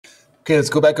Okay, let's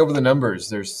go back over the numbers.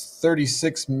 There's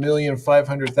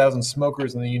 36,500,000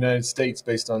 smokers in the United States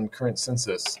based on current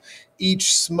census.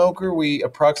 Each smoker, we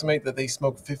approximate that they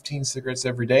smoke 15 cigarettes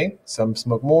every day. Some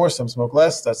smoke more, some smoke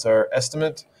less. That's our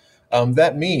estimate.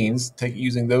 That means,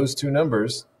 using those two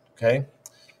numbers, okay,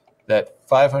 that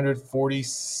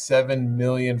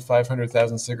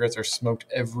 547,500,000 cigarettes are smoked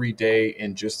every day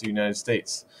in just the United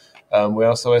States. We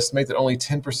also estimate that only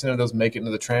 10% of those make it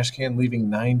into the trash can, leaving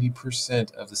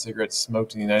 90% of the cigarettes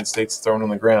smoked in the United States thrown on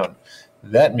the ground.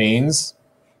 That means,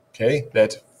 okay,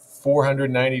 that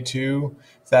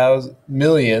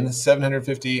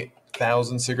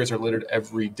 492,750,000 cigarettes are littered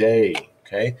every day.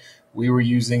 Okay, we were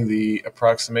using the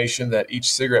approximation that each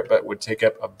cigarette butt would take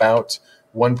up about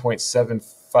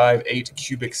 1.758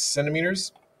 cubic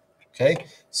centimeters. Okay,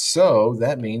 so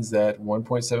that means that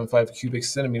 1.75 cubic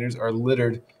centimeters are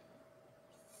littered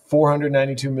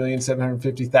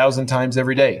 492,750,000 times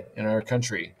every day in our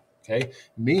country. Okay,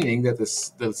 meaning that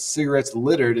the cigarettes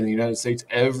littered in the United States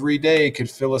every day could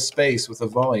fill a space with a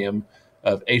volume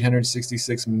of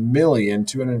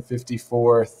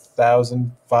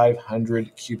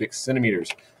 866,254,500 cubic centimeters,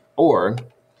 or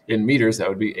in meters, that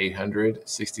would be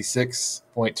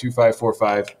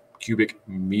 866.2545 cubic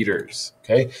meters.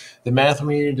 Okay, the math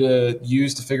we need to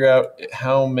use to figure out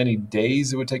how many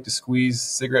days it would take to squeeze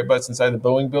cigarette butts inside the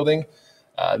Boeing building.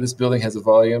 This building has a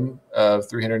volume of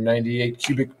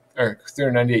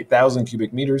 398,000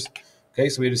 cubic meters. Okay,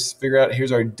 so we just figure out,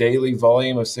 here's our daily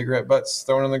volume of cigarette butts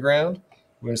thrown on the ground.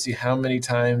 We're going to see how many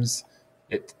times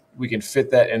we can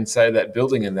fit that inside that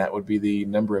building, and that would be the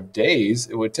number of days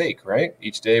it would take, right?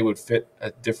 Each day would fit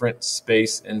a different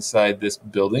space inside this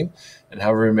building, and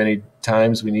however many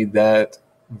times we need that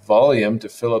volume to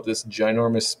fill up this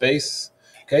ginormous space.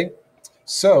 Okay,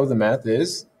 so the math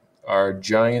is our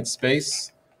giant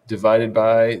space divided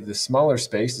by the smaller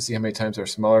space to see how many times our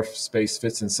smaller space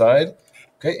fits inside.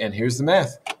 Okay, and here's the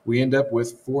math. We end up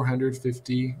with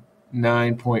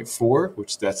 459.4,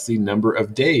 which that's the number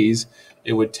of days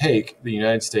it would take the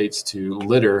United States to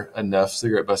litter enough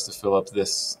cigarette butts to fill up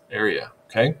this area.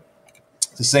 Okay,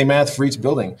 it's the same math for each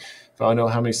building. If I know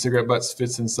how many cigarette butts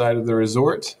fits inside of the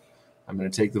resort, I'm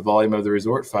going to take the volume of the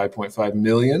resort, 5.5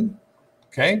 million.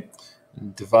 Okay,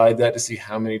 and divide that to see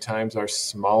how many times our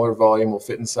smaller volume will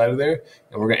fit inside of there,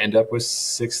 and we're going to end up with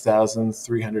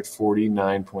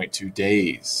 6,349.2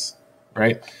 days.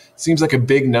 Right? Seems like a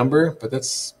big number, but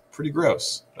that's pretty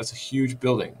gross. That's a huge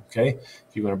building. Okay,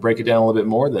 if you want to break it down a little bit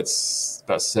more, that's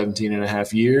about 17 and a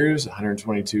half years,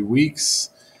 122 weeks,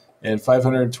 and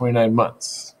 529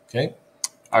 months. Okay,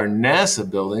 our NASA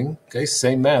building, okay,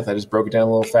 same math. I just broke it down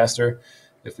a little faster.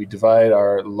 If we divide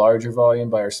our larger volume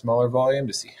by our smaller volume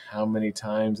to see how many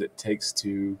times it takes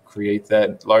to create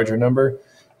that larger number,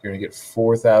 you're going to get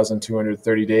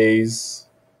 4,230 days,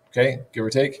 okay, give or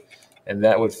take, and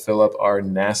that would fill up our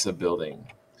NASA building.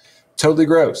 Totally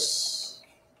gross.